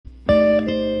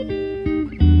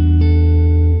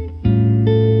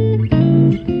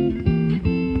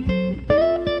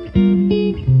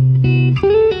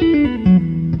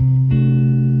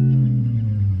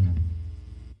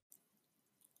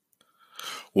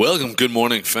Welcome. Good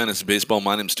morning, fantasy baseball.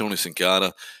 My name's Tony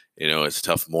Cincotta. It's a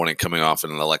tough morning coming off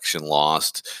an election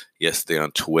lost yesterday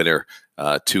on Twitter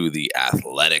to the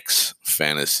Athletics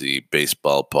Fantasy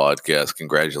Baseball Podcast.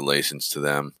 Congratulations to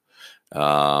them.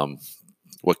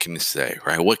 What can you say,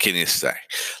 right? What can you say?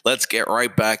 Let's get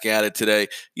right back at it today.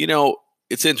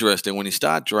 It's interesting when you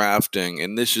start drafting,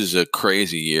 and this is a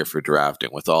crazy year for drafting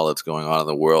with all that's going on in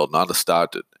the world. Not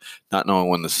knowing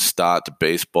when to start the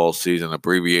baseball season,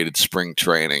 abbreviated spring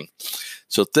training.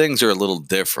 So things are a little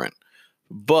different.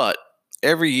 But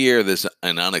every year there's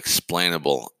an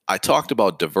unexplainable. I talked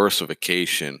about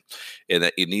diversification and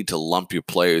that you need to lump your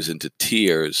players into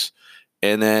tiers.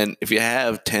 And then if you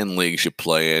have 10 leagues you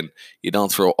play in, you don't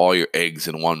throw all your eggs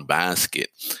in one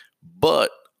basket.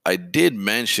 But I did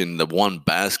mention the one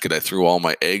basket I threw all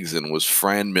my eggs in was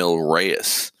Franmil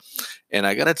Reyes. And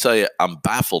I got to tell you, I'm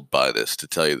baffled by this, to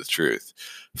tell you the truth.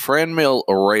 Franmil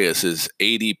Reyes'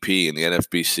 ADP in the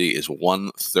NFBC is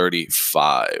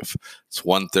 135. It's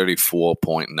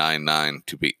 134.99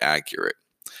 to be accurate.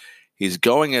 He's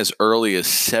going as early as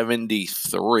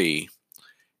 73,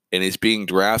 and he's being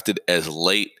drafted as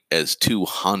late as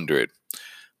 200.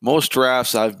 Most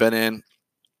drafts I've been in,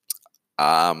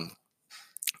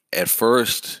 at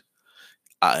first,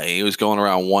 he was going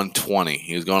around 120.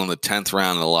 He was going in the 10th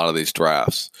round in a lot of these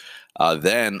drafts.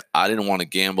 Then I didn't want to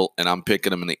gamble, and I'm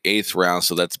picking him in the 8th round,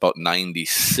 so that's about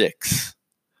 96.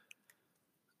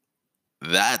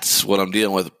 That's what I'm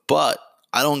dealing with, but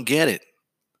I don't get it.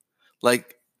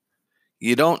 Like,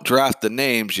 you don't draft the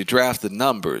names, you draft the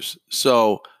numbers.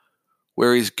 So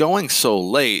where he's going so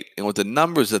late, and with the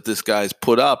numbers that this guy's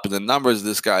put up and the numbers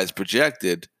this guy's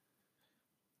projected,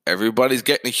 everybody's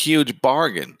getting a huge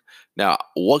bargain. Now,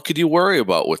 what could you worry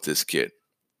about with this kid?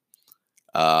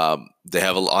 They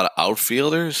have a lot of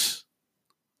outfielders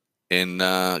in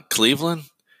Cleveland.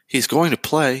 He's going to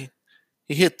play.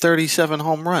 He hit 37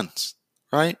 home runs,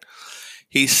 right?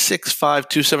 He's 6'5",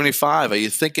 275. Are you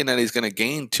thinking that he's going to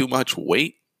gain too much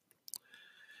weight?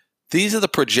 These are the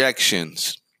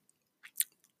projections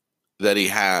that he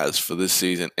has for this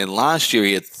season. And last year,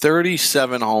 he had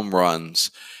 37 home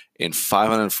runs in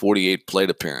 548 plate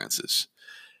appearances.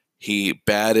 He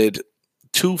batted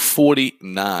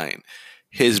 .249.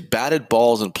 His batted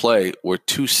balls in play were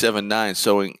 .279,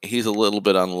 so he's a little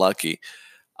bit unlucky.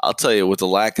 I'll tell you, with the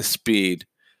lack of speed.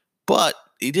 But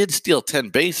he did steal 10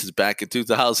 bases back in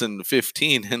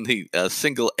 2015 in the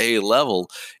single A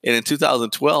level. And in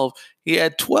 2012, he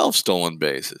had 12 stolen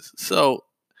bases. So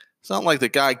it's not like the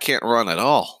guy can't run at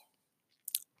all.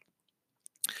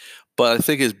 But I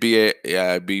think his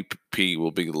BP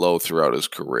will be low throughout his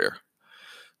career.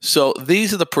 So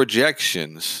these are the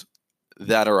projections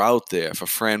that are out there for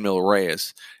Franmil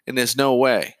Reyes. And there's no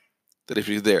way that if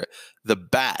you're there, the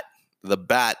bat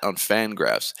on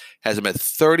Fangraphs has him at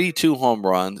 32 home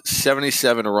runs,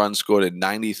 77 runs scored, and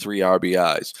 93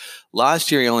 RBIs.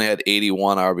 Last year, he only had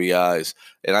 81 RBIs.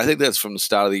 And I think that's from the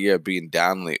start of the year being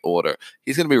down in the order.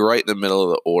 He's going to be right in the middle of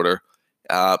the order.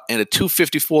 And a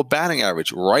 .254 batting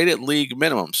average, right at league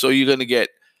minimum. So you're going to get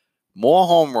more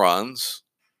home runs.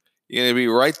 You're going to be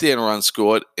right there in runs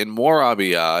scored and more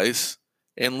RBIs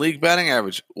and league batting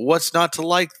average. What's not to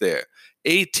like there?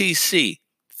 ATC,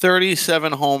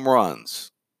 37 home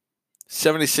runs,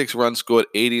 76 runs scored,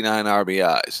 89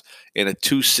 RBIs, and a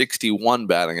 .261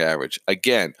 batting average.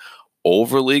 Again,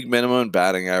 over league minimum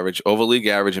batting average, over league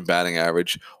average and batting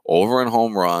average, over in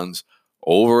home runs,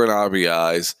 over in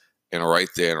RBIs, and right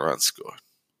there in runs scored.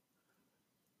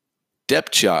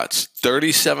 Depth charts,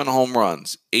 37 home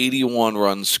runs, 81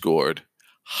 runs scored,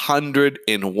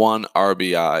 101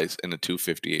 RBIs, and a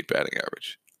 .258 batting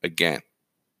average. Again,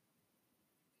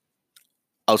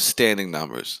 outstanding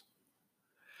numbers.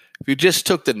 If you just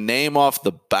took the name off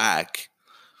the back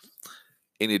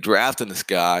and you're drafting this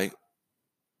guy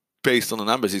based on the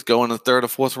numbers, he's going in the 3rd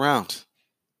or 4th round.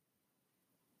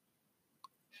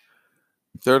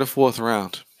 3rd or 4th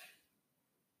round.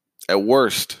 At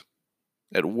worst.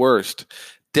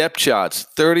 Depth charts,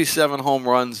 37 home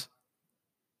runs.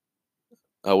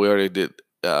 Oh, we already did.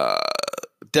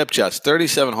 Depth charts,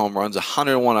 37 home runs,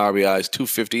 101 RBIs,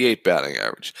 .258 batting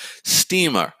average.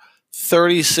 Steamer,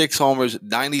 36 homers,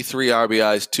 93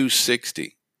 RBIs,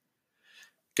 .260.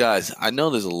 Guys, I know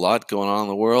there's a lot going on in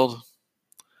the world.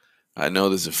 I know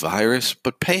there's a virus,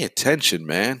 but pay attention,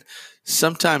 man.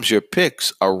 Sometimes your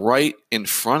picks are right in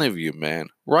front of you, man.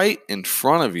 Right in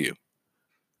front of you.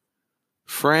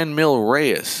 Franmil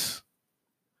Reyes.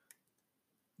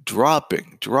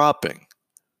 Dropping.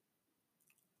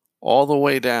 All the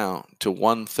way down to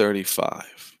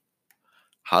 135.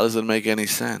 How does it make any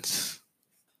sense?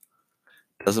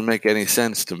 Doesn't make any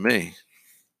sense to me.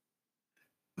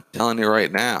 telling you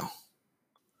right now,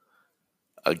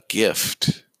 a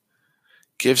gift.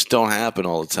 Gifts don't happen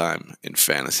all the time in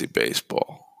fantasy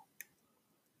baseball,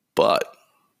 but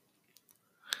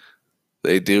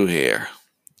they do here.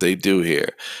 They do here.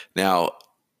 Now,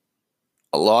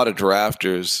 a lot of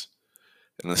drafters,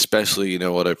 and especially,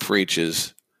 what I preach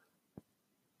is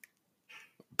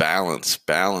balance,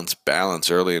 balance, balance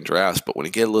early in drafts. But when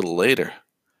you get a little later,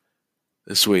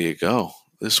 this way you go.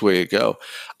 This way you go.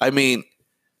 I mean,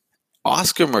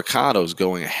 Oscar Mercado's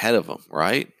going ahead of him,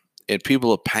 right? And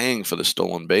people are paying for the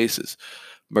stolen bases.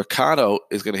 Mercado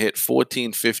is going to hit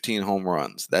 14, 15 home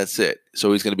runs. That's it.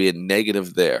 So he's going to be a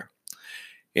negative there.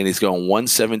 And he's going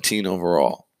 117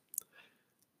 overall.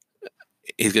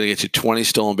 He's going to get you 20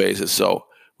 stolen bases. So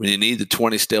when you need the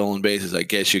 20 stolen bases, I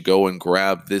guess you go and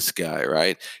grab this guy,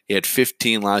 right? He had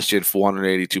 15 last year and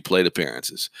 482 plate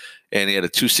appearances. And he had a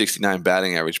 269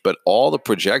 batting average. But all the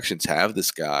projections have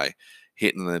this guy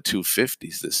hitting in the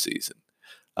 250s this season.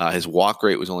 His walk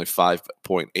rate was only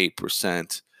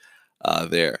 5.8%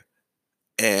 there.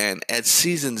 And at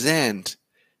season's end,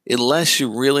 unless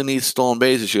you really need stolen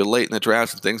bases, you're late in the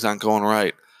draft and things aren't going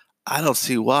right, I don't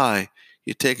see why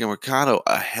you're taking Mercado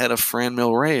ahead of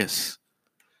Franmil Reyes.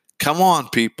 Come on,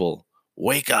 people.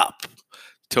 Wake up.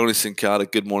 Tony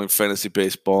Cincotta, Good Morning Fantasy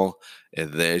Baseball.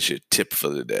 And there's your tip for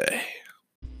the day.